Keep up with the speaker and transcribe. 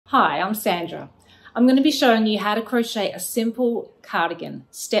Hi, I'm Sandra. I'm going to be showing you how to crochet a simple cardigan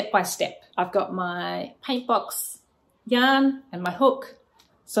step by step. I've got my paint box yarn and my hook,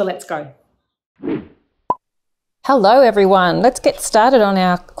 so let's go. Hello everyone, let's get started on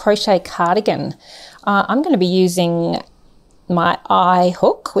our crochet cardigan. I'm going to be using my eye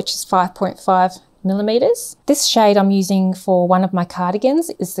hook, which is 5.5 millimeters. This shade I'm using for one of my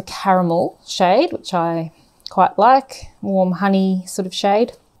cardigans is the caramel shade, which I quite like, warm honey sort of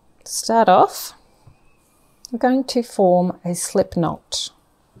shade. To start off, we're going to form a slip knot.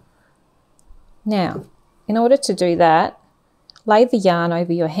 Now, in order to do that, lay the yarn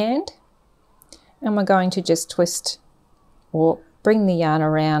over your hand and we're going to just twist or bring the yarn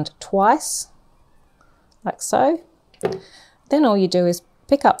around twice, like so. Then all you do is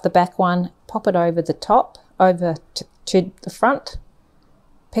pick up the back one, pop it over the top, over to the front,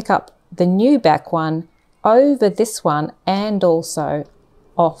 pick up the new back one over this one and also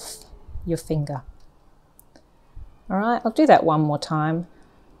off your finger. All right, I'll do that one more time.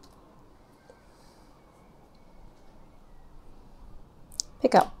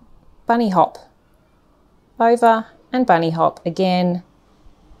 Pick up, bunny hop over and bunny hop again,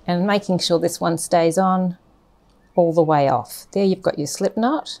 and making sure this one stays on all the way off. There you've got your slip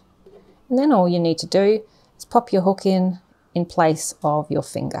knot, and then all you need to do is pop your hook in place of your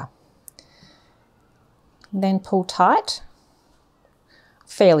finger. And then pull tight,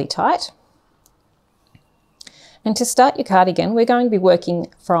 fairly tight. And to start your cardigan, we're going to be working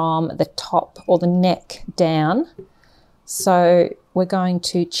from the top or the neck down. So we're going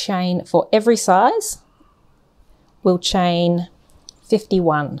to chain for every size. We'll chain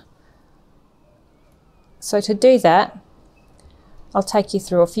 51. So to do that, I'll take you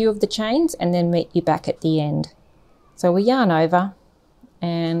through a few of the chains and then meet you back at the end. So we yarn over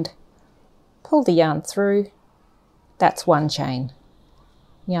and pull the yarn through. That's one chain.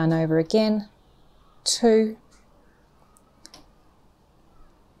 Yarn over again, 2,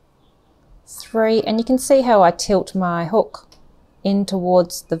 3, and you can see how I tilt my hook in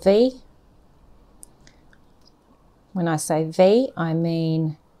towards the V. When I say V, I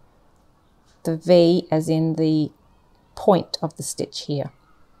mean the V as in the point of the stitch here,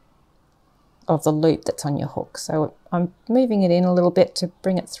 of the loop that's on your hook. So I'm moving it in a little bit to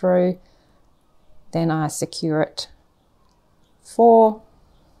bring it through, then I secure it. 4,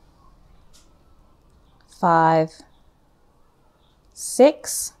 5,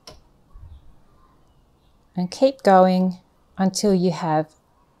 6, and keep going until you have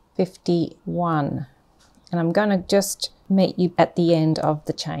 51. And I'm going to just meet you at the end of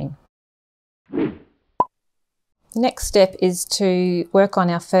the chain. Next step is to work on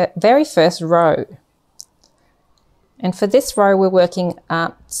our very first row. And for this row, we're working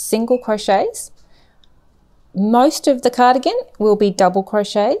single crochets. Most of the cardigan will be double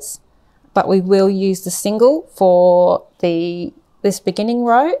crochets, but we will use the single for this beginning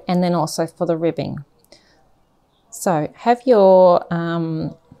row and then also for the ribbing. So have your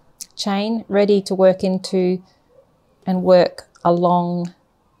chain ready to work into and work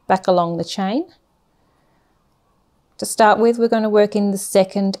back along the chain. To start with, we're going to work in the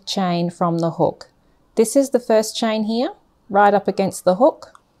second chain from the hook. This is the first chain here, right up against the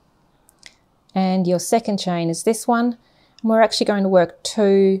hook. And your second chain is this one. And we're actually going to work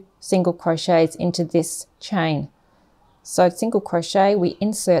 2 single crochets into this chain. So single crochet, we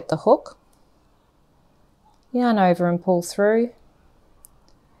insert the hook, yarn over and pull through,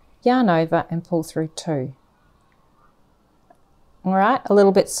 yarn over and pull through 2. All right, a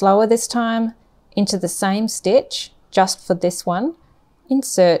little bit slower this time, into the same stitch, just for this one.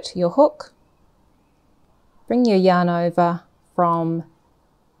 Insert your hook, bring your yarn over from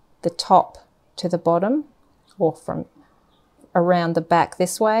the top to the bottom, or from around the back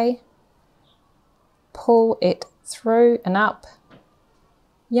this way, pull it through and up,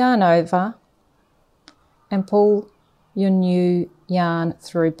 yarn over and pull your new yarn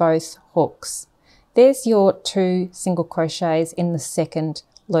through both hooks. There's your 2 single crochets in the second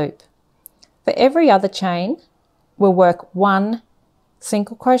loop. For every other chain, we'll work 1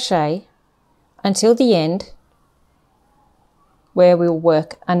 single crochet until the end, where we'll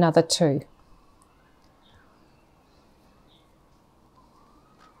work another 2.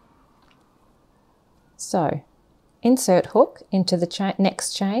 So insert hook into the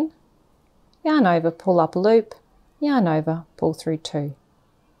next chain, yarn over, pull up a loop, yarn over, pull through 2.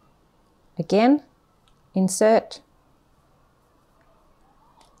 Again, insert.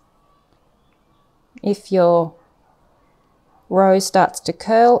 If your row starts to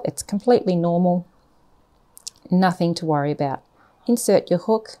curl, it's completely normal, nothing to worry about. Insert your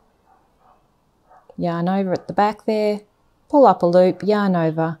hook, yarn over at the back there, pull up a loop, yarn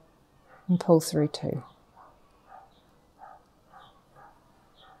over and pull through 2.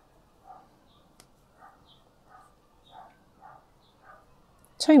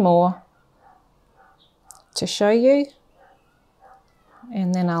 Two more to show you,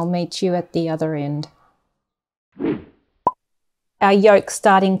 and then I'll meet you at the other end. Our yoke's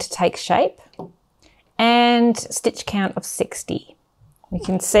starting to take shape, and stitch count of 60. You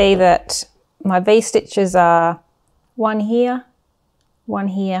can see that my V-stitches are 1 here, 1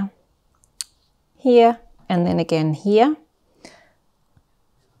 here, here, and then again here.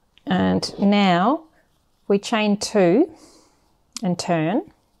 And now we chain 2 and turn.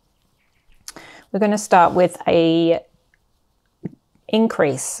 We're going to start with a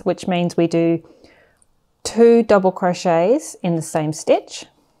increase, which means we do 2 double crochets in the same stitch,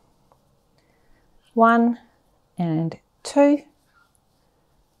 1 and 2,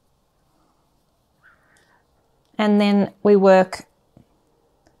 and then we work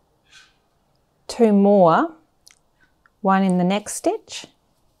 2 more, 1 in the next stitch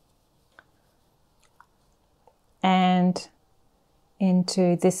and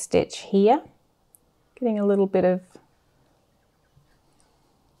into this stitch here, getting a little bit of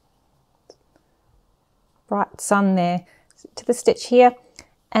bright sun there, to the stitch here.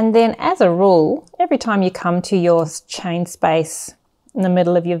 And then as a rule, every time you come to your chain space in the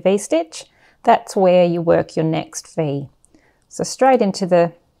middle of your V-stitch, that's where you work your next V. So straight into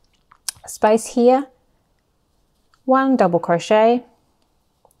the space here, 1 double crochet,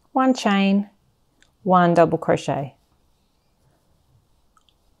 1 chain, 1 double crochet.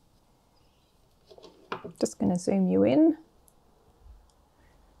 Just going to zoom you in.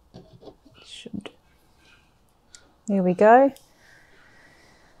 There we go.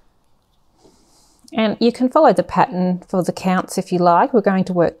 And you can follow the pattern for the counts if you like. We're going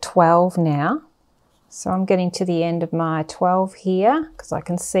to work 12 now. So I'm getting to the end of my 12 here because I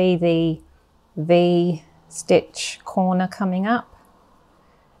can see the V stitch corner coming up.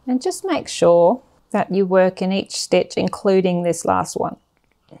 And just make sure that you work in each stitch, including this last one.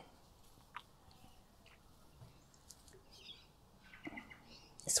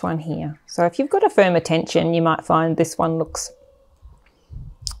 This one here. So if you've got a firmer tension, you might find this one looks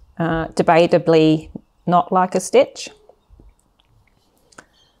debatably not like a stitch,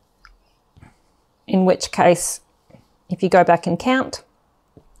 in which case if you go back and count,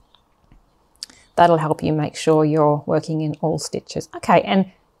 that'll help you make sure you're working in all stitches. Okay,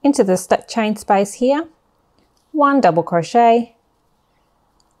 and into the chain space here, 1 double crochet,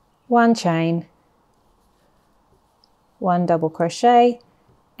 1 chain, 1 double crochet,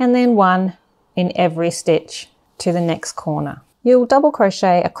 and then 1 in every stitch to the next corner. You'll double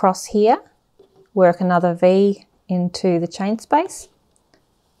crochet across here, work another V into the chain space,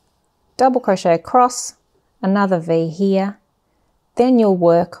 double crochet across, another V here, then you'll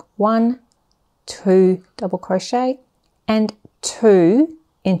work 1, 2 double crochet and 2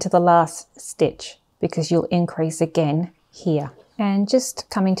 into the last stitch because you'll increase again here. And just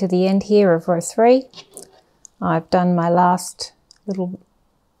coming to the end here of row 3, I've done my last little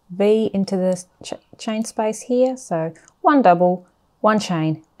V into the chain space here, so 1 double, 1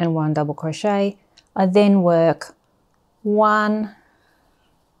 chain and 1 double crochet. I then work 1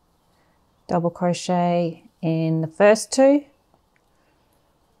 double crochet in the first 2,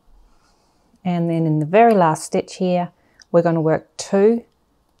 and then in the very last stitch here we're going to work 2,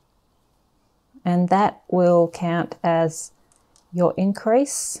 and that will count as your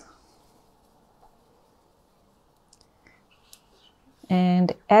increase.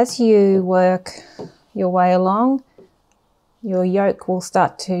 And as you work your way along, your yoke will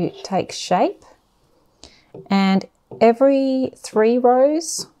start to take shape, and every 3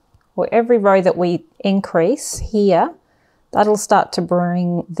 rows, or every row that we increase here, that'll start to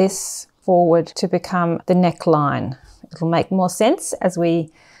bring this forward to become the neckline. It'll make more sense as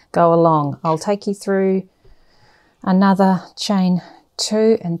we go along. I'll take you through another chain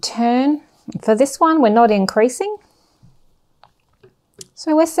 2 and turn. For this one, we're not increasing.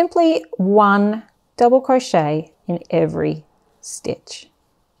 So we're simply 1 double crochet in every stitch.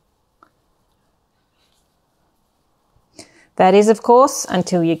 That is, of course,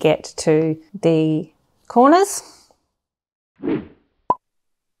 until you get to the corners.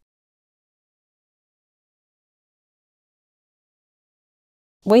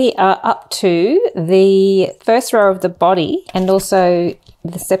 We are up to the first row of the body and also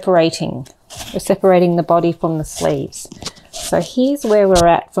the separating. We're separating the body from the sleeves. So here's where we're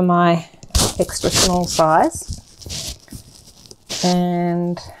at for my extra small size.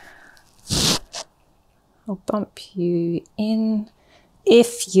 And I'll bump you in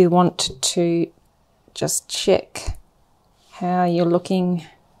if you want to just check how you're looking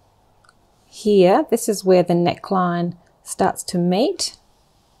here. This is where the neckline starts to meet.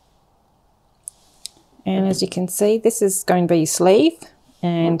 And as you can see, this is going to be sleeve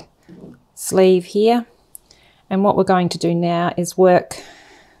and sleeve here. And what we're going to do now is work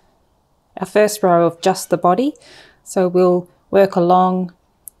our first row of just the body. So we'll work along,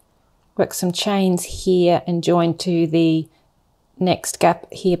 work some chains here and join to the next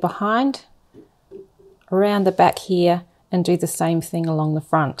gap here behind, around the back here, and do the same thing along the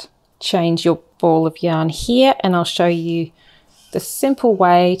front. Change your ball of yarn here, and I'll show you the simple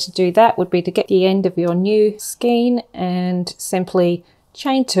way to do that would be to get the end of your new skein and simply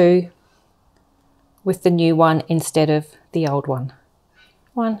chain 2 with the new one instead of the old one.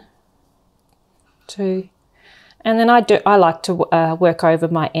 1, 2, and then I like to work over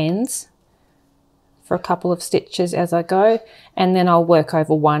my ends for a couple of stitches as I go, and then I'll work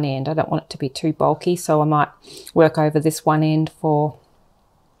over one end. I don't want it to be too bulky, so I might work over this one end for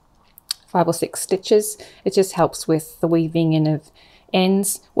 5 or 6 stitches. It just helps with the weaving in of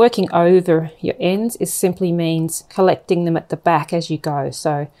ends. Working over your ends simply means collecting them at the back as you go,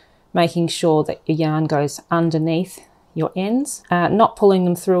 so making sure that your yarn goes underneath your ends, not pulling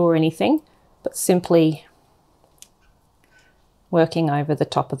them through or anything, but simply working over the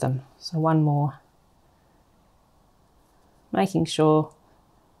top of them. So one more, making sure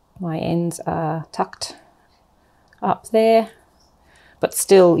my ends are tucked up there, but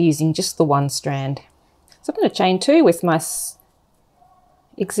still using just the one strand. So I'm going to chain 2 with my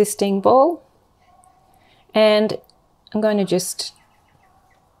existing ball, and I'm going to just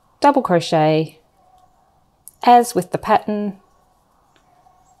double crochet as with the pattern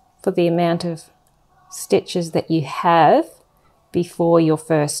for the amount of stitches that you have before your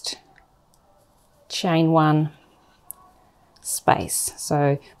first chain 1 space,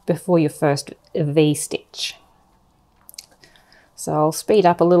 so before your first V stitch. So I'll speed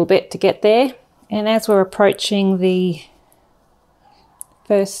up a little bit to get there, and as we're approaching the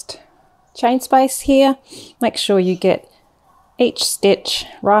first chain space here, make sure you get each stitch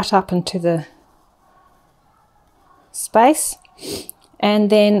right up into the space.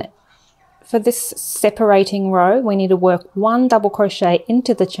 And then for this separating row, we need to work 1 double crochet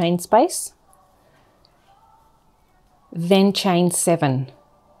into the chain space, then chain 7.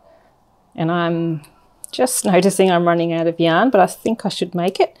 And I'm just noticing I'm running out of yarn, but I think I should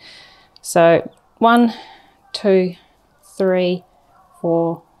make it. So 1, 2, 3,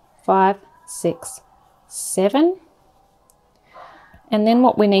 4, 5, 6, 7. And then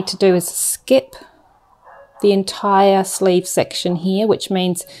what we need to do is skip the entire sleeve section here, which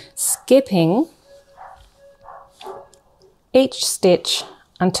means skipping each stitch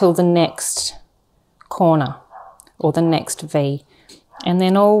until the next corner or the next V. And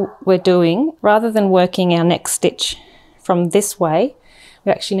then all we're doing, rather than working our next stitch from this way,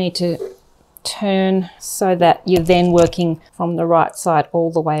 we actually need to turn so that you're then working from the right side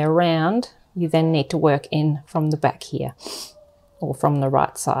all the way around. You then need to work in from the back here or from the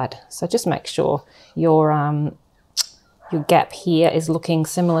right side. So just make sure your gap here is looking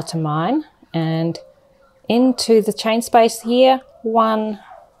similar to mine, and into the chain space here, 1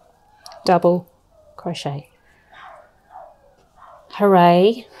 double crochet.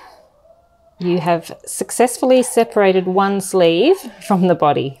 Hooray! You have successfully separated one sleeve from the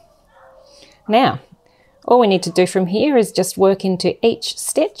body. Now, all we need to do from here is just work into each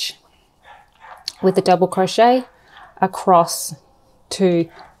stitch with a double crochet across to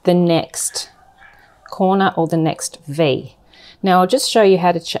the next corner or the next V. Now I'll just show you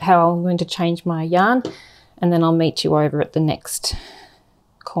how I'm going to change my yarn, and then I'll meet you over at the next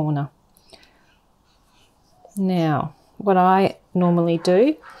corner. Now, what I normally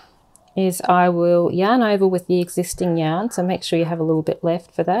do is I will yarn over with the existing yarn, so make sure you have a little bit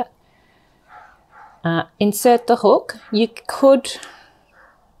left for that. Insert the hook. You could,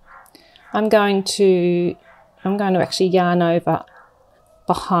 I'm going to actually yarn over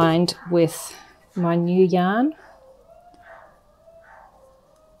behind with my new yarn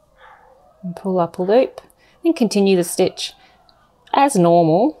and pull up a loop, and continue the stitch as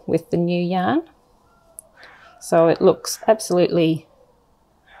normal with the new yarn, so it looks absolutely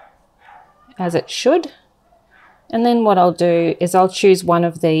as it should. And then what I'll do is I'll choose one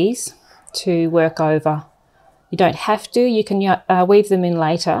of these to work over. You don't have to, you can weave them in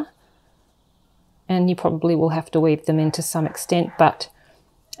later, and you probably will have to weave them in to some extent, but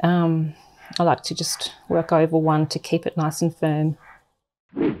I like to just work over one to keep it nice and firm.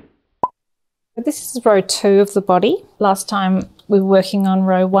 This is row 2 of the body. Last time we were working on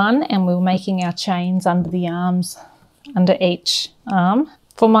row 1 and we were making our chains under the arms, under each arm.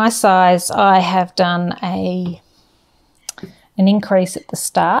 For my size, I have done a an increase at the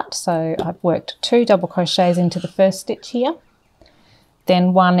start. So I've worked 2 double crochets into the first stitch here,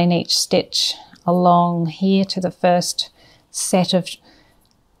 then 1 in each stitch along here to the first set of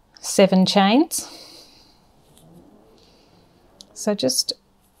 7 chains. So just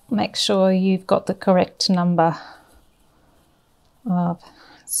make sure you've got the correct number of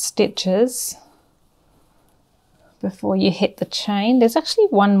stitches before you hit the chain. There's actually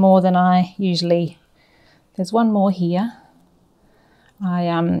one more than I usually, there's one more here.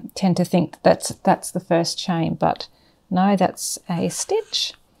 I tend to think that's the first chain, but no, that's a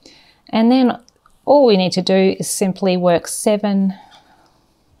stitch. And then all we need to do is simply work 7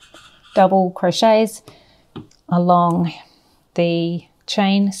 double crochets along the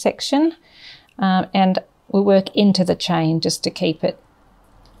chain section, and we work into the chain just to keep it,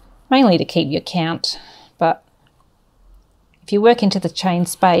 mainly to keep your count, but if you work into the chain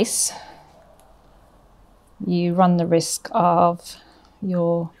space, you run the risk of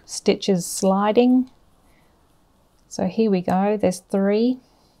your stitches sliding. So here we go, there's 3.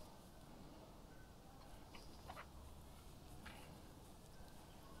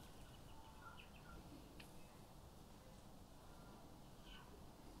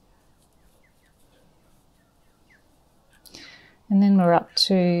 And then we're up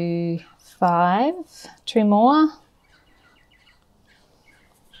to 5, 2 more.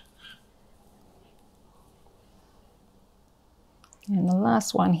 And the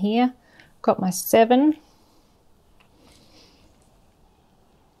last one here, got my 7.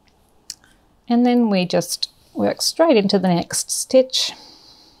 And then we just work straight into the next stitch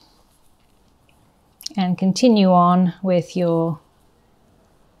and continue on with your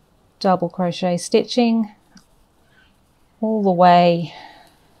double crochet stitching all the way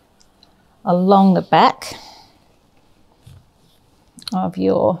along the back of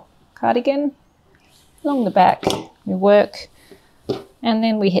your cardigan. Along the back we work, and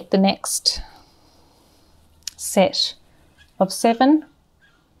then we hit the next set of 7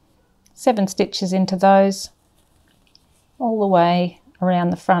 stitches into those all the way around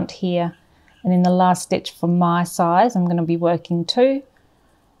the front here. And in the last stitch for my size, I'm going to be working 2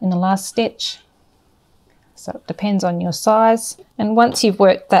 in the last stitch. So it depends on your size. And once you've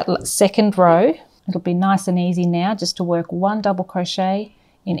worked that second row, it'll be nice and easy now just to work 1 double crochet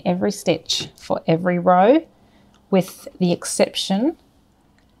in every stitch for every row, with the exception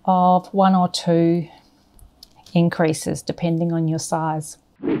of 1 or 2 increases depending on your size.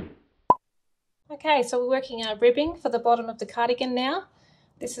 Okay, so we're working our ribbing for the bottom of the cardigan now.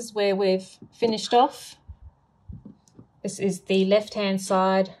 This is where we've finished off. This is the left-hand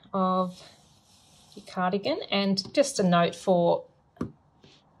side of your cardigan, and just a note for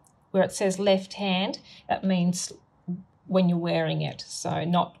where it says left hand, that means when you're wearing it, so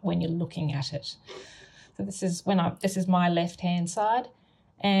not when you're looking at it. So this is this is my left-hand side,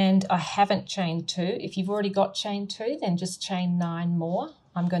 and I haven't chained 2. If you've already got chain 2, then just chain 9 more.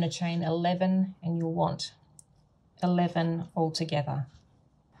 I'm going to chain 11, and you'll want 11 altogether.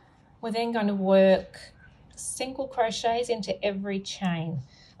 We're then going to work single crochets into every chain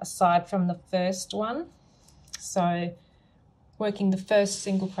aside from the first one. So working the first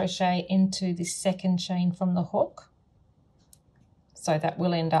single crochet into the second chain from the hook. So that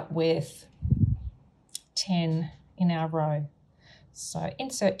will end up with 10 in our row. So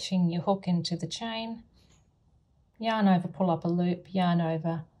inserting your hook into the chain, yarn over, pull up a loop, yarn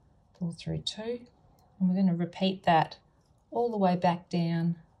over, pull through 2, and we're going to repeat that all the way back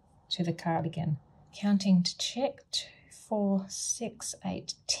down to the cardigan. Counting to check, 2, 4, 6,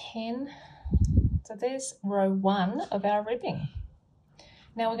 8, 10. So there's row 1 of our ribbing.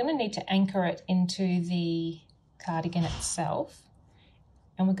 Now we're going to need to anchor it into the cardigan itself,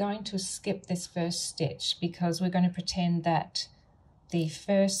 and we're going to skip this first stitch because we're going to pretend that the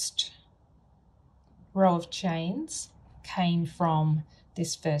first row of chains came from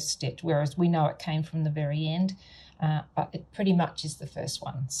this first stitch, whereas we know it came from the very end, but it pretty much is the first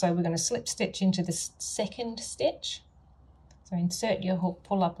one. So we're going to slip stitch into this second stitch. So insert your hook,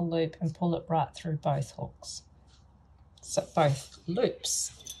 pull up a loop, and pull it right through both hooks. So both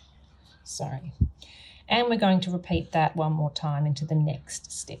loops, sorry. And we're going to repeat that one more time into the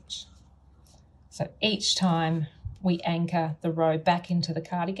next stitch. So each time we anchor the row back into the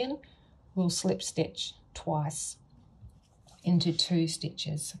cardigan, we'll slip stitch twice into 2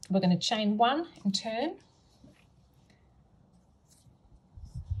 stitches. We're going to chain 1 and turn.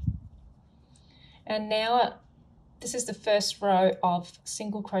 And now this is the first row of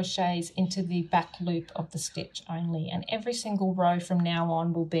single crochets into the back loop of the stitch only, and every single row from now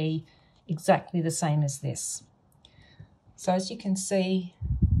on will be exactly the same as this. So as you can see,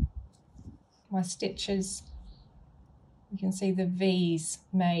 my stitches You can see the V's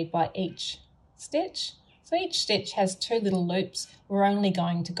made by each stitch. So each stitch has 2 little loops. We're only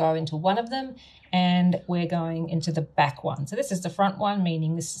going to go into one of them, and we're going into the back one. So this is the front one,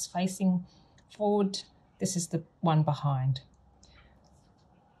 meaning this is facing forward. This is the one behind.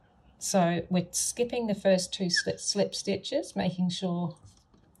 So we're skipping the first 2 slip stitches, making sure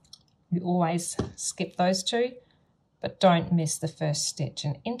you always skip those 2, but don't miss the first stitch.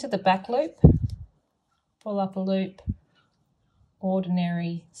 And into the back loop, pull up a loop,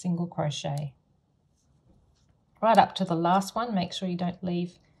 ordinary single crochet. Right up to the last one, make sure you don't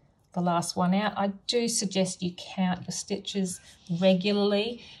leave the last one out. I do suggest you count your stitches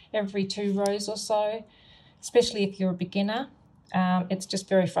regularly, every 2 rows or so, especially if you're a beginner. It's just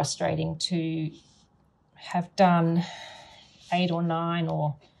very frustrating to have done 8 or 9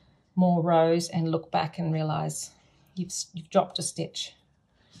 or more rows and look back and realise you've dropped a stitch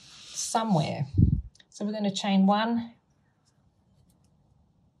somewhere. So we're going to chain 1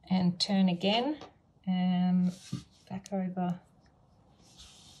 and turn again and back over.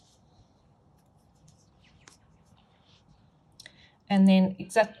 And then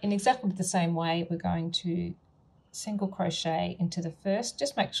in exactly the same way, we're going to single crochet into the first.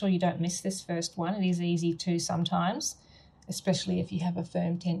 Just make sure you don't miss this first one. It is easy to sometimes, especially if you have a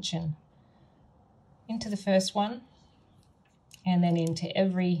firm tension. Into the first one, and then into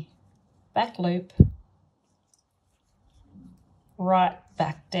every back loop, right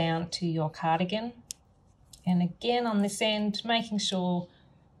back down to your cardigan. And again on this end, making sure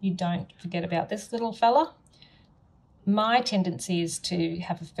you don't forget about this little fella. My tendency is to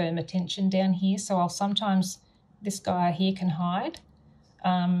have a firmer tension down here, so I'll sometimes, this guy here can hide,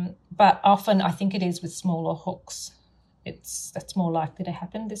 but often I think it is with smaller hooks. That's more likely to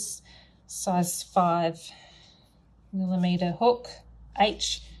happen. This size 5mm hook,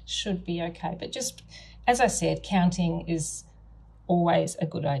 H, should be okay, but just, as I said, counting is always a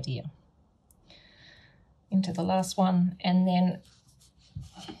good idea. Into the last one, and then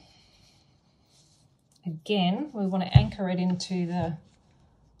again we want to anchor it into the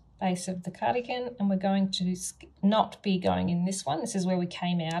base of the cardigan, and we're going to not be going in this one. This is where we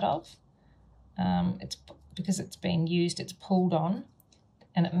came out of. It's because it's been used, it's pulled on,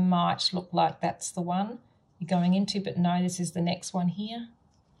 and it might look like that's the one you're going into, but no, this is the next one here.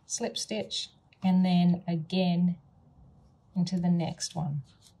 Slip stitch, and then again into the next one.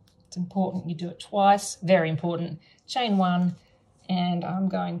 It's important you do it twice, very important. Chain 1, and I'm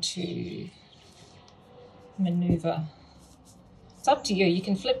going to maneuver. It's up to you. You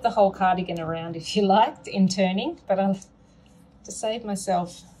can flip the whole cardigan around if you like in turning, but to save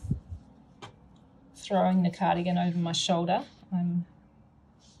myself throwing the cardigan over my shoulder, hang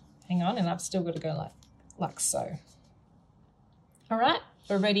on, and I've still got to go like so. All right,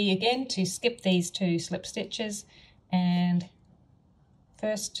 we're ready again to skip these 2 slip stitches, and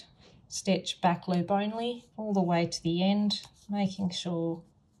first stitch back loop only all the way to the end, making sure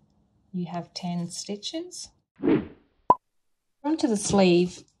you have 10 stitches. Onto the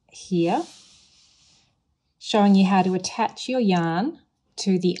sleeve here, showing you how to attach your yarn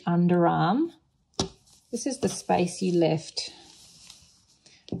to the underarm. This is the space you left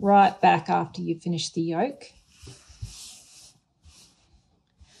right back after you finish the yoke.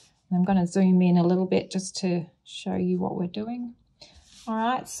 And I'm going to zoom in a little bit just to show you what we're doing. All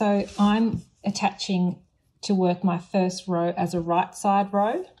right, so I'm attaching to work my first row as a right side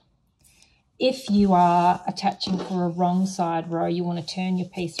row. If you are attaching for a wrong side row, you want to turn your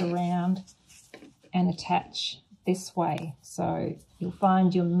piece around and attach this way. So you'll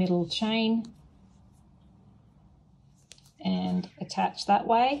find your middle chain and attach that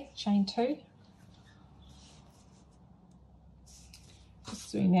way, chain 2.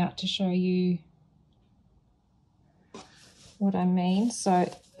 Just zoom out to show you what I mean.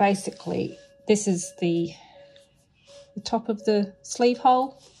 So basically this is the top of the sleeve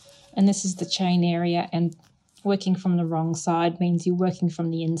hole, and this is the chain area, and working from the wrong side means you're working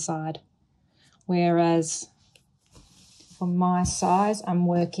from the inside, whereas for my size I'm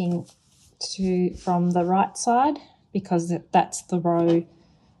working from the right side because that's the row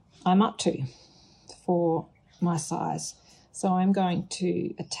I'm up to for my size. So I'm going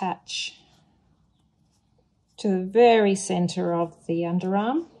to attach to the very center of the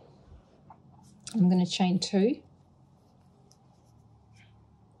underarm. I'm going to chain 2.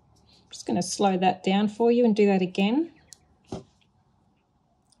 Just going to slow that down for you and do that again.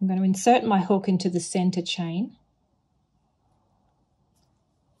 I'm going to insert my hook into the center chain.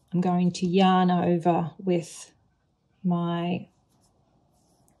 I'm going to yarn over with my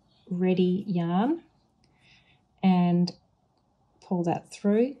ready yarn and pull that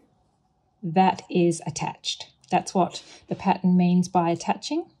through. That is attached. That's what the pattern means by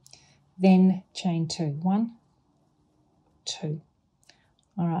attaching. Then chain 2, 1, 2.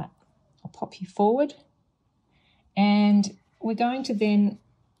 All right, I'll pop you forward, and we're going to then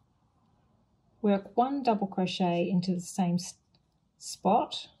work 1 double crochet into the same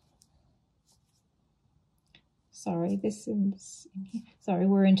spot. Sorry, this is in here. Sorry,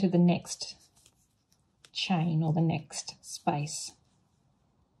 we're into the next chain or the next space.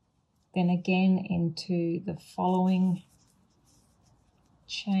 Then again into the following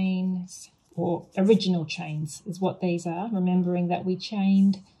chains, or original chains is what these are, remembering that we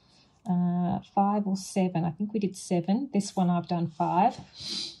chained 5 or 7. I think we did 7. This one I've done 5.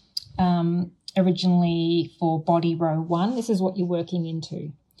 Originally for body row 1, this is what you're working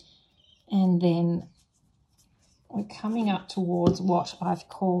into. And then we're coming up towards what I've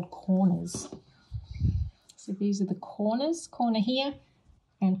called corners. So these are the corners, corner here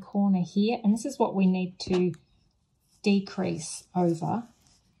and corner here. And this is what we need to decrease over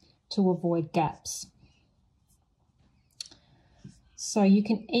to avoid gaps. So you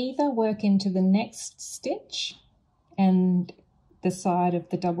can either work into the next stitch and the side of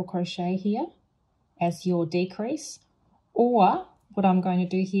the double crochet here as your decrease, or what I'm going to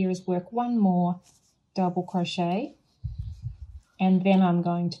do here is work 1 more double crochet, and then I'm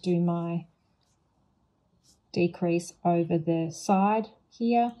going to do my decrease over the side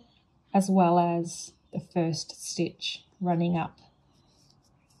here as well as the first stitch running up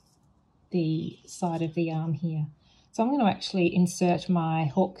the side of the arm here. So I'm going to actually insert my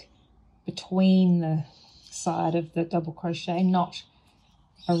hook between the side of the double crochet, not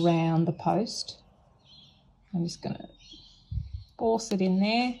around the post. I'm just going to force it in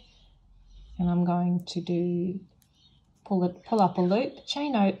there, and I'm going to do pull up a loop,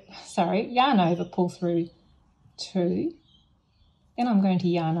 yarn over, pull through 2. Then I'm going to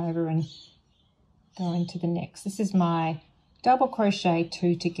yarn over and go into the next. This is my double crochet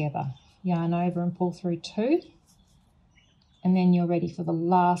 2 together. Yarn over and pull through 2, and then you're ready for the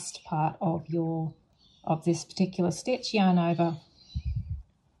last part of this particular stitch. Yarn over,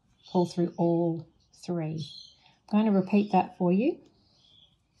 pull through all 3. I'm going to repeat that for you.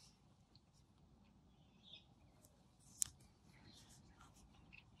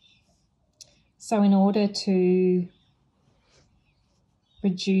 So in order to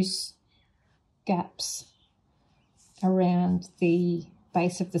reduce gaps around the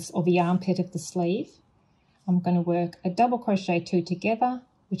base of this, or the armpit of the sleeve, I'm going to work a double crochet 2 together,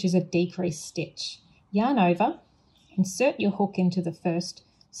 which is a decrease stitch. Yarn over, insert your hook into the first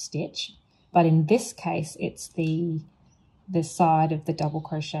stitch, but in this case it's the side of the double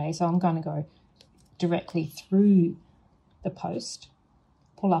crochet, so I'm going to go directly through the post,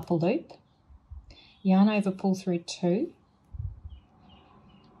 pull up a loop, yarn over, pull through 2,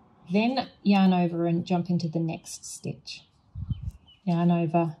 then yarn over and jump into the next stitch. Yarn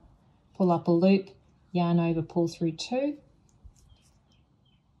over, pull up a loop, yarn over, pull through 2.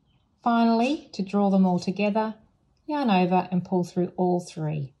 Finally, to draw them all together, yarn over and pull through all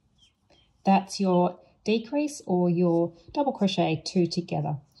 3. That's your decrease or your double crochet 2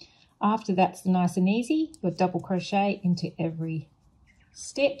 together. After that's nice and easy, your double crochet into every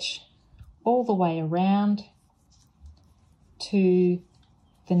stitch all the way around to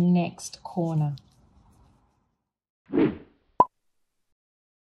the next corner.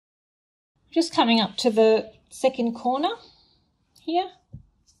 Just coming up to the second corner here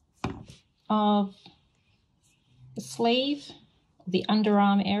of the sleeve, the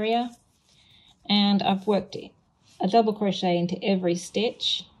underarm area, and I've worked a double crochet into every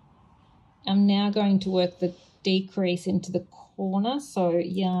stitch. I'm now going to work the decrease into the corner, so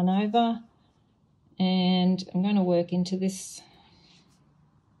yarn over, and I'm going to work into this.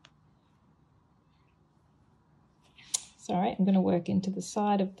 Sorry, I'm going to work into the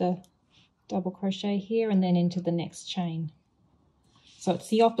side of the double crochet here and then into the next chain. So it's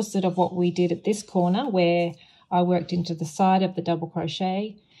the opposite of what we did at this corner, where I worked into the side of the double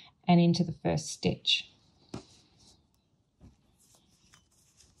crochet and into the first stitch.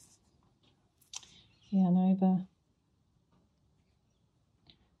 Yarn over,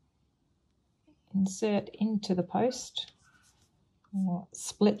 insert into the post, or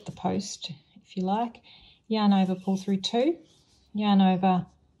split the post if you like, yarn over, pull through 2, yarn over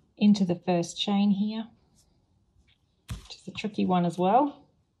into the first chain here, which is a tricky one as well,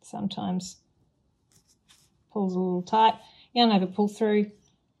 sometimes pulls a little tight, yarn over, pull through,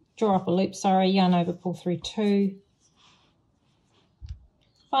 draw up a loop, yarn over, pull through 2,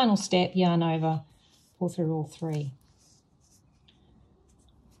 final step, yarn over, pull through all 3,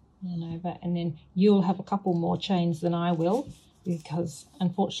 yarn over, and then you'll have a couple more chains than I will, because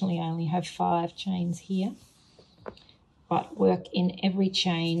unfortunately I only have 5 chains here. but work in every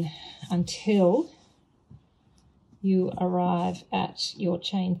chain until you arrive at your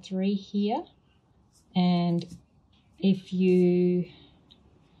chain 3 here, and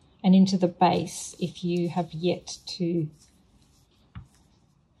into the base if you have yet to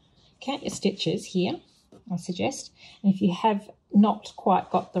count your stitches here, I suggest. And if you have not quite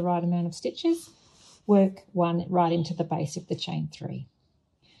got the right amount of stitches, work one right into the base of the chain 3.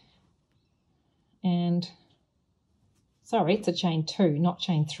 And sorry, it's a chain 2, not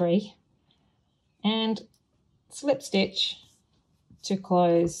chain 3. And slip stitch to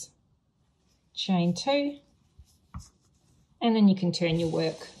close chain 2. And then you can turn your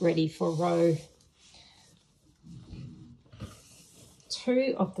work ready for row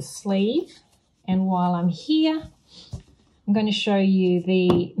 2 of the sleeve. And while I'm here, I'm going to show you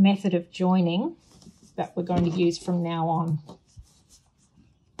the method of joining that we're going to use from now on.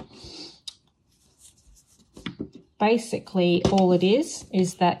 Basically, all it is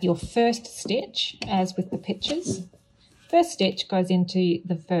that your first stitch, as with the pictures, first stitch goes into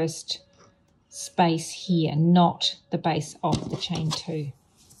the first space here, not the base of the chain 2.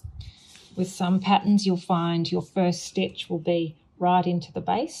 With some patterns, you'll find your first stitch will be right into the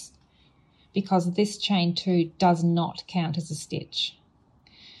base, because this chain 2 does not count as a stitch.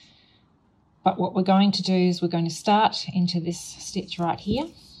 But what we're going to do is we're going to start into this stitch right here,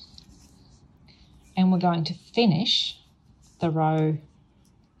 and we're going to finish the row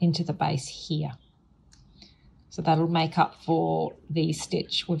into the base here. So that'll make up for the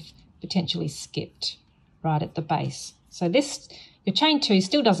stitch we've potentially skipped right at the base. So your chain 2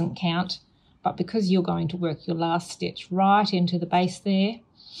 still doesn't count, but because you're going to work your last stitch right into the base there,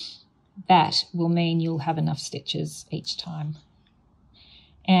 that will mean you'll have enough stitches each time.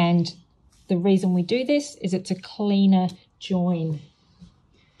 And the reason we do this is it's a cleaner join,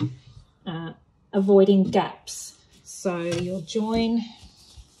 avoiding gaps. So your join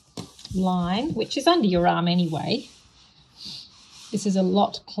line, which is under your arm anyway, this is a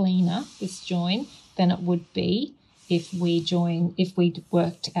lot cleaner, this join, than it would be if we'd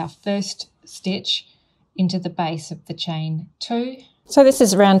worked our first stitch into the base of the chain 2. So this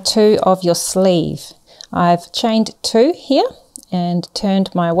is round 2 of your sleeve. I've chained 2 here and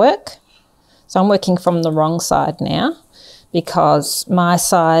turned my work. So I'm working from the wrong side now, because my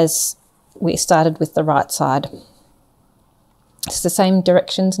size, we started with the right side. It's the same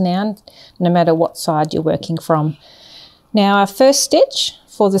directions now, no matter what side you're working from. Now our first stitch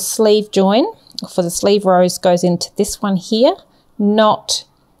for the sleeve join, for the sleeve rows, goes into this one here, not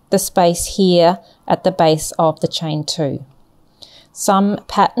the space here at the base of the chain 2. Some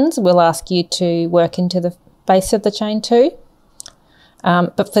patterns will ask you to work into the base of the chain 2.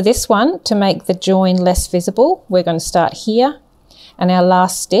 But for this one, to make the join less visible, we're going to start here, and our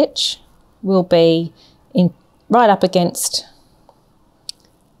last stitch will be right up against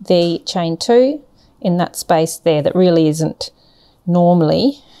the chain 2 in that space there that really isn't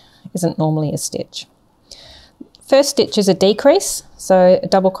normally a stitch. First stitch is a decrease, so a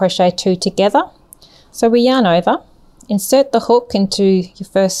double crochet 2 together. So we yarn over, insert the hook into your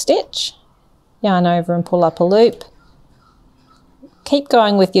first stitch, yarn over and pull up a loop. Keep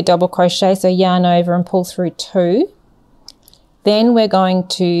going with your double crochet, so yarn over and pull through 2. Then we're going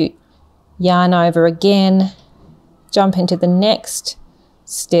to yarn over again, jump into the next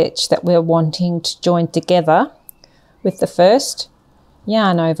stitch that we're wanting to join together with the first,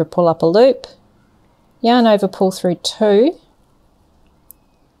 yarn over, pull up a loop, yarn over, pull through 2,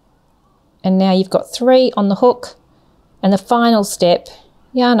 and now you've got 3 on the hook, and the final step,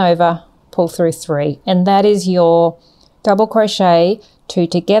 yarn over, pull through 3, and that is your double crochet 2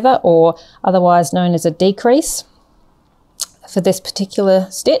 together, or otherwise known as a decrease for this particular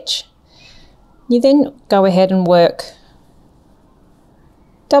stitch. You then go ahead and work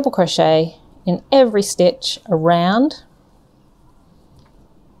double crochet in every stitch around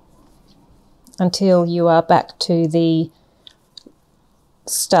until you are back to the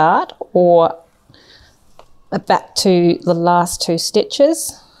start, or back to the last 2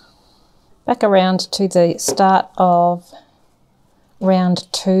 stitches, back around to the start of round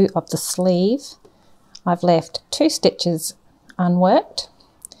 2 of the sleeve. I've left 2 stitches unworked.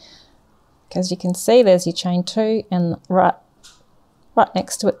 As you can see, there's your chain 2 and right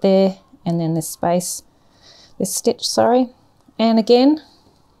next to it there, and then this stitch, and again,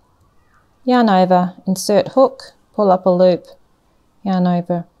 yarn over, insert hook, pull up a loop, yarn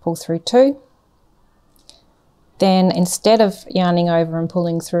over, pull through 2. Then instead of yarning over and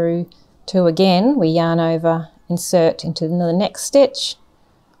pulling through 2 again, we yarn over, insert into the next stitch,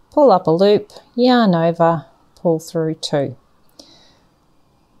 pull up a loop, yarn over, pull through 2.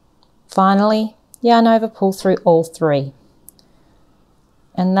 Finally, yarn over, pull through all 3.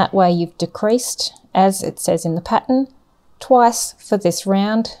 and that way you've decreased, as it says in the pattern, twice for this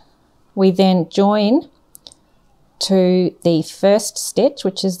round. We then join to the first stitch,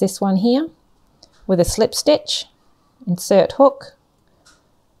 which is this one here, with a slip stitch, insert hook,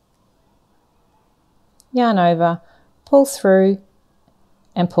 yarn over, pull through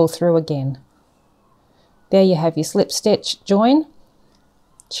and pull through again. There you have your slip stitch, join,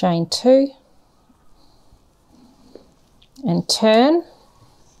 chain 2 and turn.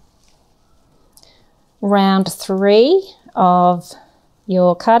 Round 3 of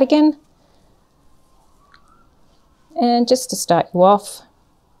your cardigan, and just to start you off,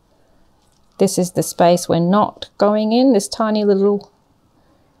 this is the space we're not going in, this tiny little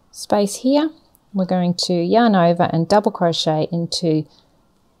space here. We're going to yarn over and double crochet into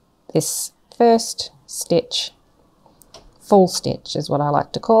this first stitch, full stitch is what I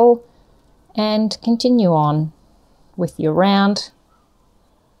like to call, and continue on with your round.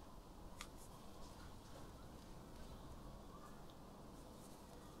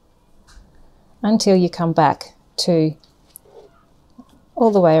 Until you come back to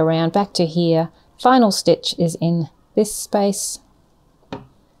all the way around back to here. Final stitch is in this space.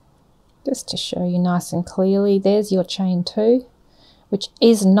 Just to show you nice and clearly, there's your chain 2, which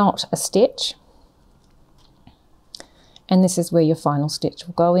is not a stitch. And this is where your final stitch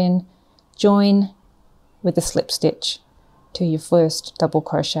will go in. Join with a slip stitch to your first double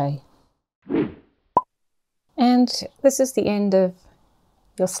crochet. And this is the end of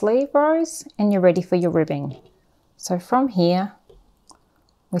your sleeve rows, and you're ready for your ribbing. So from here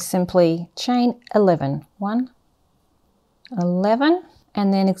we simply chain 11, 1, 11,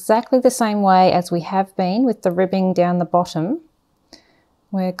 and then exactly the same way as we have been with the ribbing down the bottom,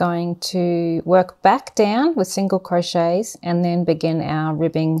 we're going to work back down with single crochets and then begin our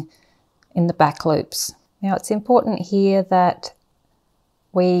ribbing in the back loops. Now it's important here that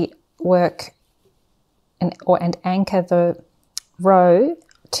we work and anchor the row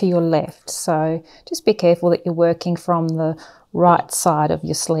to your left, so just be careful that you're working from the right side of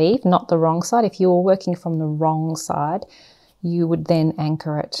your sleeve, not the wrong side. If you were working from the wrong side, you would then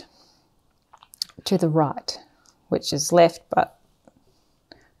anchor it to the right, which is left but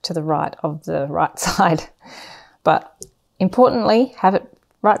to the right of the right side. But importantly, have it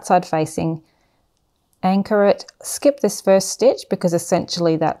right side facing, anchor it, skip this first stitch because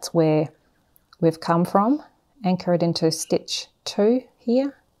essentially that's where we've come from, anchor it into stitch 2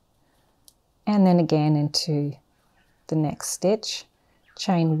 here, and then again into the next stitch,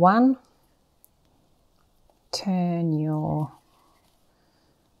 chain 1, turn your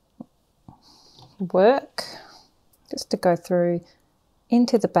work just to go through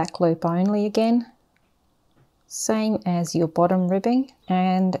into the back loop only again, same as your bottom ribbing,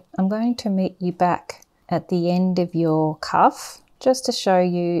 and I'm going to meet you back at the end of your cuff just to show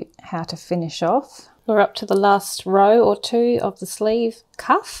you how to finish off. We're up to the last row or 2 of the sleeve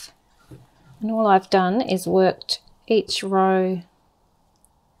cuff, and all I've done is worked each row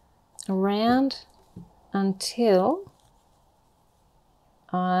around until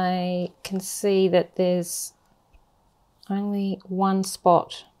I can see that there's only one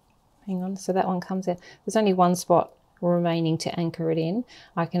spot. Hang on, so that one comes out. There's only one spot remaining to anchor it in.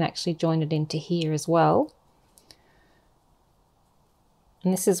 I can actually join it into here as well.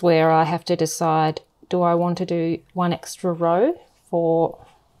 And this is where I have to decide, do I want to do one extra row for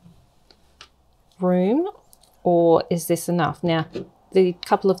room, or is this enough? Now, the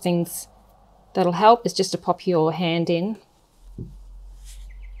couple of things that'll help is just to pop your hand in,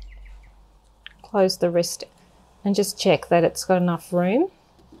 close the wrist, and just check that it's got enough room.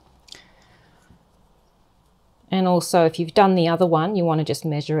 And also, if you've done the other one, you want to just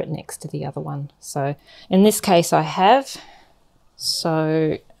measure it next to the other one. So in this case I have,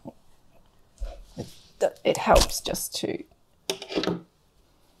 so it helps just to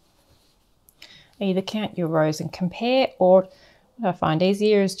either count your rows and compare, or what I find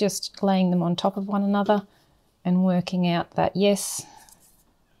easier is just laying them on top of one another and working out that, yes,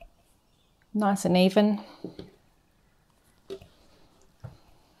 nice and even.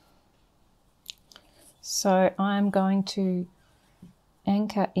 So I'm going to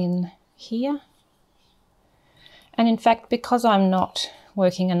anchor in here, and in fact, because I'm not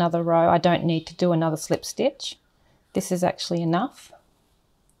working another row, I don't need to do another slip stitch. This is actually enough.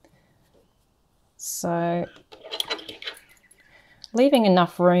 So leaving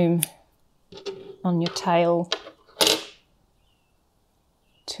enough room on your tail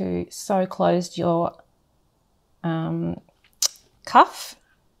to sew closed your cuff,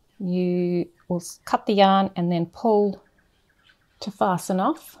 you will cut the yarn and then pull to fasten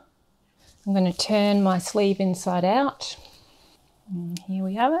off. I'm going to turn my sleeve inside out. And here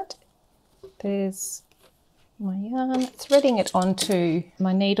we have it. There's my yarn. It's threading it onto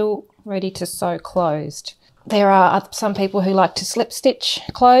my needle, ready to sew closed. There are some people who like to slip stitch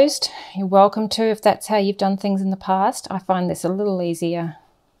closed. You're welcome to if that's how you've done things in the past. I find this a little easier.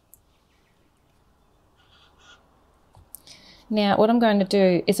 Now what I'm going to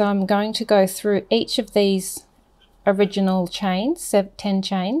do is I'm going to go through each of these original chains, 10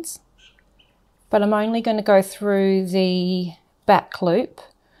 chains, but I'm only going to go through the back loop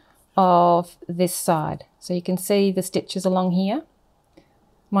of this side. So you can see the stitches along here.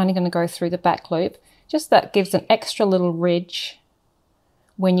 I'm only going to go through the back loop. Just that gives an extra little ridge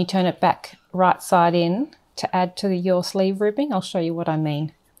when you turn it back right side in to add to your sleeve ribbing. I'll show you what I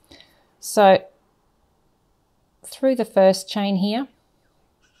mean. So through the first chain here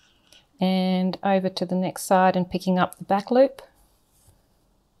and over to the next side and picking up the back loop,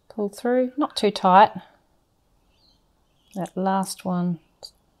 pull through, not too tight. That last one, a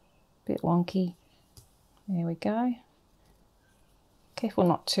bit wonky. There we go. Careful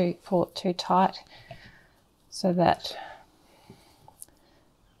not to pull it too tight so that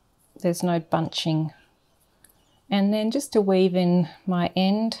there's no bunching. And then just to weave in my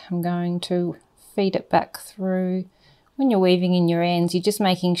end, I'm going to feed it back through. When you're weaving in your ends, you're just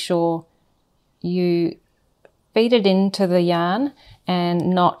making sure you feed it into the yarn and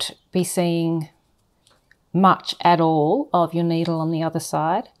not be seeing much at all of your needle on the other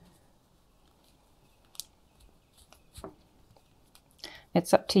side.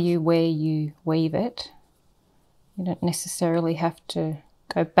 It's up to you where you weave it. You don't necessarily have to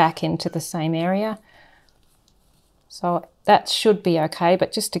go back into the same area. So that should be okay,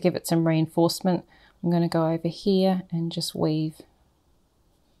 but just to give it some reinforcement, I'm going to go over here and just weave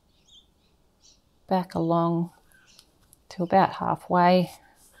back along to about halfway.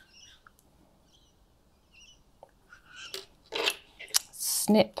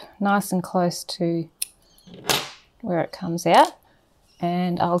 Snip nice and close to where it comes out,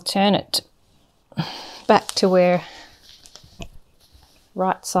 and I'll turn it back to where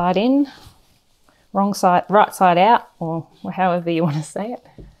right side in, wrong side, right side out, or however you want to say it.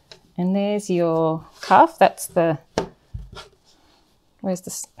 And there's your cuff. That's the, where's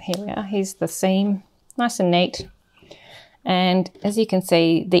this? Here we are. Here's the seam, nice and neat. And as you can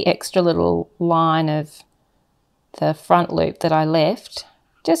see, the extra little line of the front loop that I left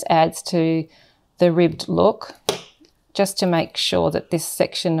just adds to the ribbed look, just to make sure that this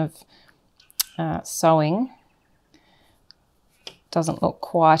section of sewing doesn't look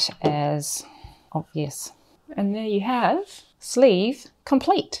quite as obvious. And there you have sleeve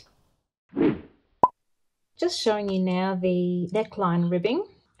complete. Just showing you now the neckline ribbing,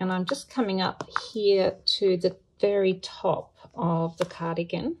 and I'm just coming up here to the very top of the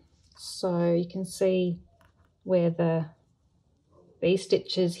cardigan, so you can see where the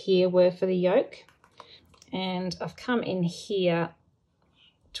V-stitches here were for the yoke, and I've come in here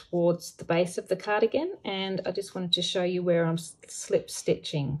towards the base of the cardigan, and I just wanted to show you where I'm slip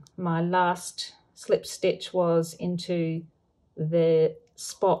stitching. My last slip stitch was into the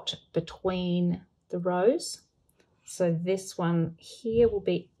spot between the rows, so this one here will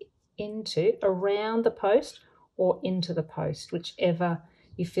be into around the post or into the post, whichever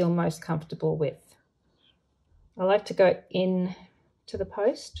you feel most comfortable with. I like to go in to the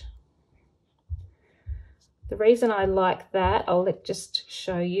post. The reason I like that, I'll just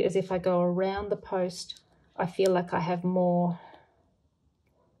show you, is if I go around the post, I feel like I have more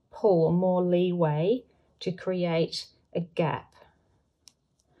pull, more leeway to create a gap.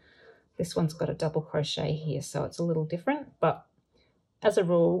 This one's got a double crochet here, so it's a little different, but as a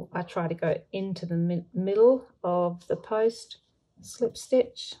rule, I try to go into the middle of the post, slip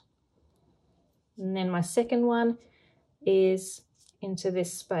stitch, and then my second one is into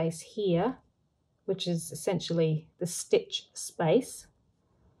this space here, which is essentially the stitch space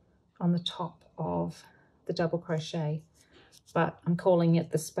on the top of the double crochet, but I'm calling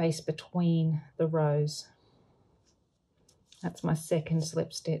it the space between the rows. That's my second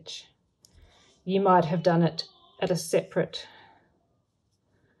slip stitch. You might have done it at a separate,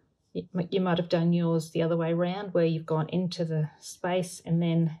 you might have done yours the other way around, where you've gone into the space and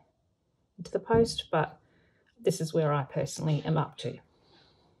then into the post, but this is where I personally am up to.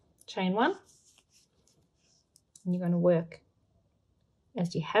 Chain one, and you're going to work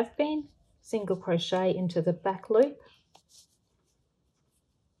as you have been, single crochet into the back loop,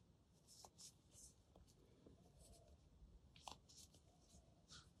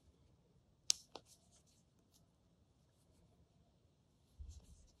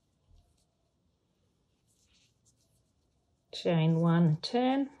 chain one,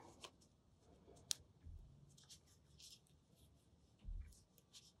 turn,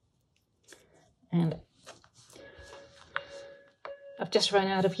 And I've just run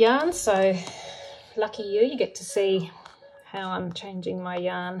out of yarn, so lucky you, you get to see how I'm changing my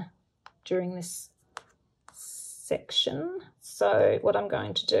yarn during this section. So what I'm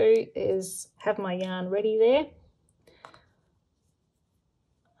going to do is have my yarn ready there.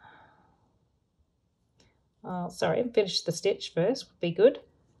 Oh, sorry, finish the stitch first would be good.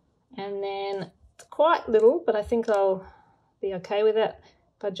 And then it's quite little, but I think I'll be okay with it.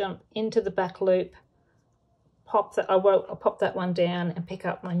 If I jump into the back loop, I'll pop that one down and pick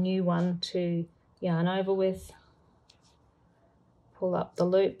up my new one to yarn over with. Pull up the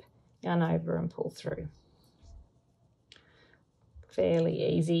loop, yarn over and pull through. Fairly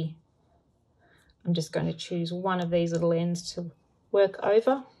easy. I'm just going to choose one of these little ends to work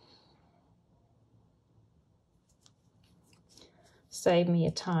over. Save me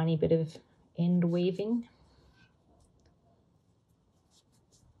a tiny bit of end weaving.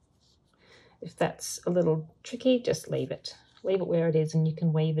 If that's a little tricky, just leave it. Leave it where it is and you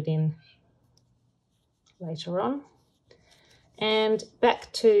can weave it in later on. And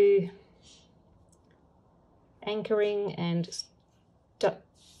back to anchoring and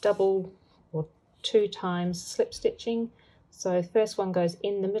double or 2 times slip stitching. So first one goes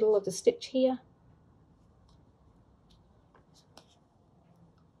in the middle of the stitch here,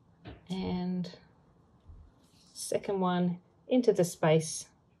 and second one into the space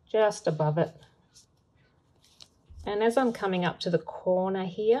just above it. And as I'm coming up to the corner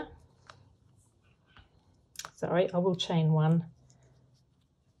here, sorry, I will chain 1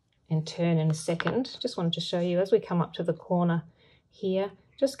 and turn in a second. Just wanted to show you as we come up to the corner here,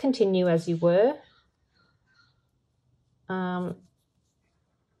 just continue as you were.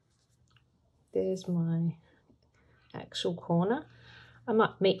 There's my actual corner. I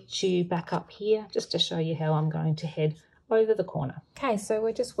might meet you back up here just to show you how I'm going to head over the corner. Okay, so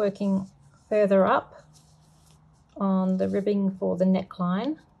we're just working further up on the ribbing for the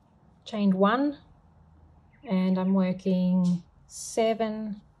neckline. Chained 1, and I'm working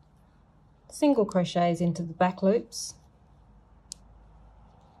 7 single crochets into the back loops.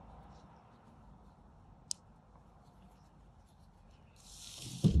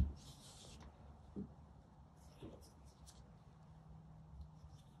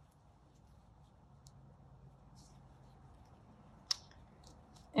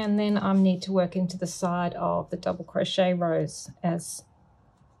 And then I need to work into the side of the double crochet rows as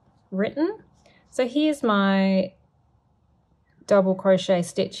written. So here's my double crochet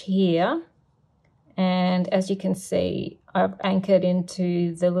stitch here, and as you can see, I've anchored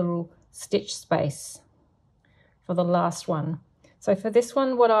into the little stitch space for the last one. So for this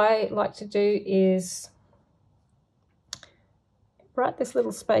one, what I like to do is write this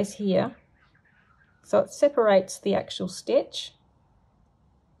little space here so it separates the actual stitch.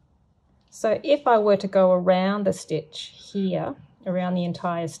 So if I were to go around the stitch here, around the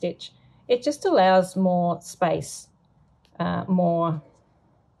entire stitch, it just allows more space, more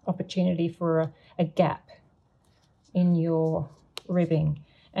opportunity for a gap in your ribbing.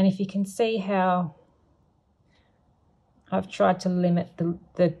 And if you can see how I've tried to limit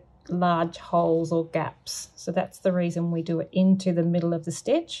the large holes or gaps. So that's the reason we do it into the middle of the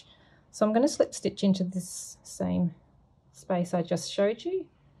stitch. So I'm going to slip stitch into this same space I just showed you.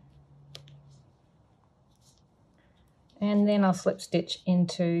 And then I'll slip stitch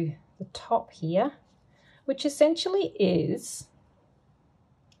into the top here, which essentially is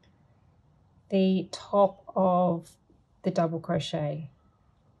the top of the double crochet,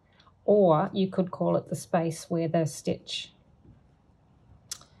 or you could call it the space where the stitch,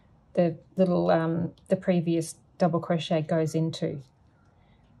 the little, the previous double crochet goes into.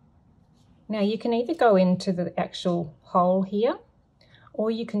 Now you can either go into the actual hole here, or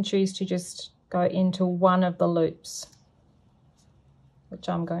you can choose to just go into one of the loops, which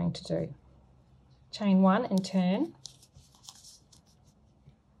I'm going to do. Chain 1 and turn,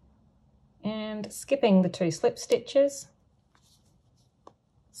 and skipping the 2 slip stitches,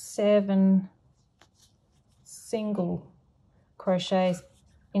 7 single crochets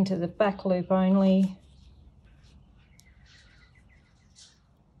into the back loop only,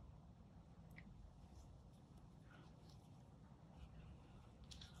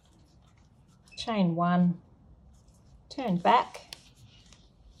 chain 1, turn back,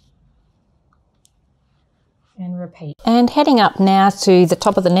 and repeat. And heading up now to the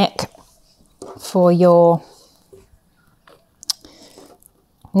top of the neck for your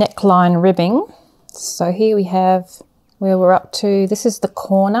neckline ribbing. So here we have where we're up to. This is the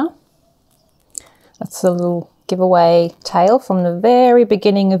corner. That's a little giveaway tail from the very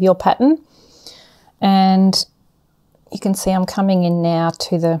beginning of your pattern. And you can see I'm coming in now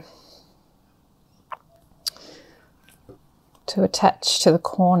to the to attach to the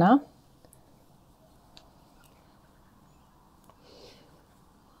corner.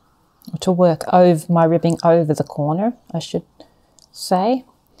 To work over my ribbing over the corner, I should say.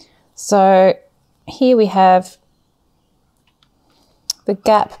 So here we have the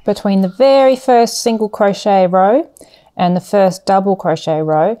gap between the very first single crochet row and the first double crochet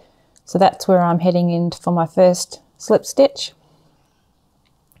row. So that's where I'm heading in for my first slip stitch.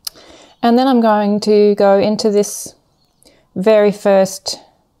 And then I'm going to go into this very first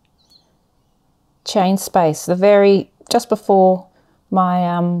chain space, just before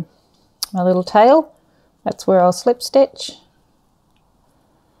my my little tail. That's where I'll slip stitch.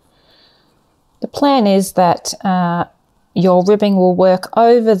 The plan is that your ribbing will work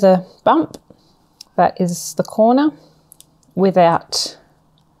over the bump, that is the corner, without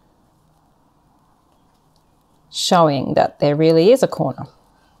showing that there really is a corner.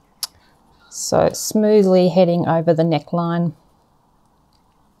 So smoothly heading over the neckline.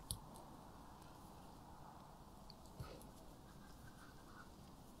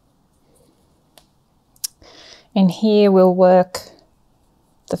 And here we'll work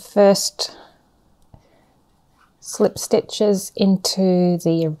the first slip stitches into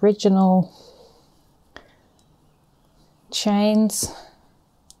the original chains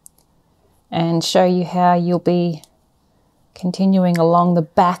and show you how you'll be continuing along the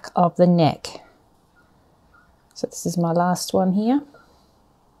back of the neck. So this is my last one here,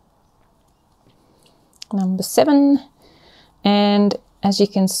 number 7, and as you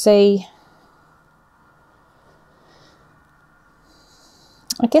can see,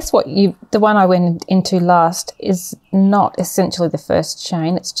 I guess the one I went into last is not essentially the first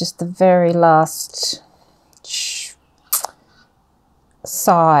chain, it's just the very last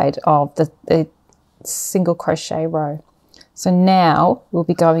side of the single crochet row. So now we'll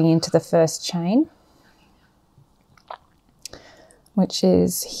be going into the first chain, which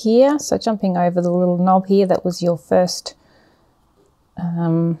is here. So jumping over the little knob here, that was your first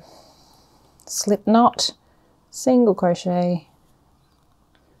slip knot, single crochet,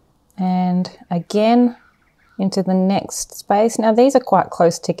 and again into the next space. Now these are quite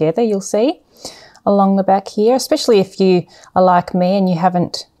close together, you'll see along the back here, especially if you are like me and you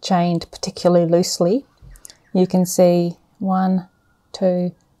haven't chained particularly loosely. You can see 1,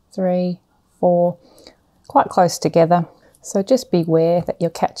 2, 3, 4, quite close together. So just beware that you're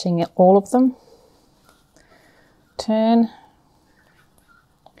catching all of them. Turn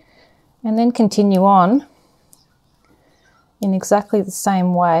and then continue on in exactly the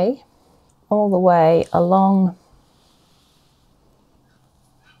same way all the way along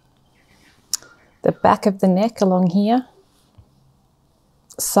the back of the neck, along here,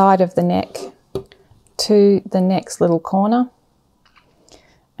 side of the neck to the next little corner,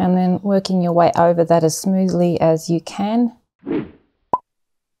 and then working your way over that as smoothly as you can.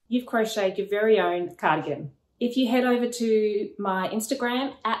 You've crocheted your very own cardigan. If you head over to my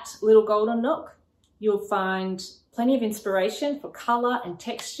Instagram at Little Golden Nook, you'll find plenty of inspiration for colour and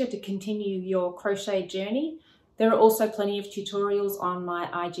texture to continue your crochet journey. There are also plenty of tutorials on my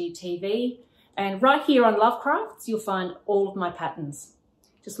IGTV, and right here on LoveCrafts you'll find all of my patterns.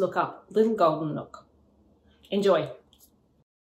 Just look up Little Golden Nook. Enjoy!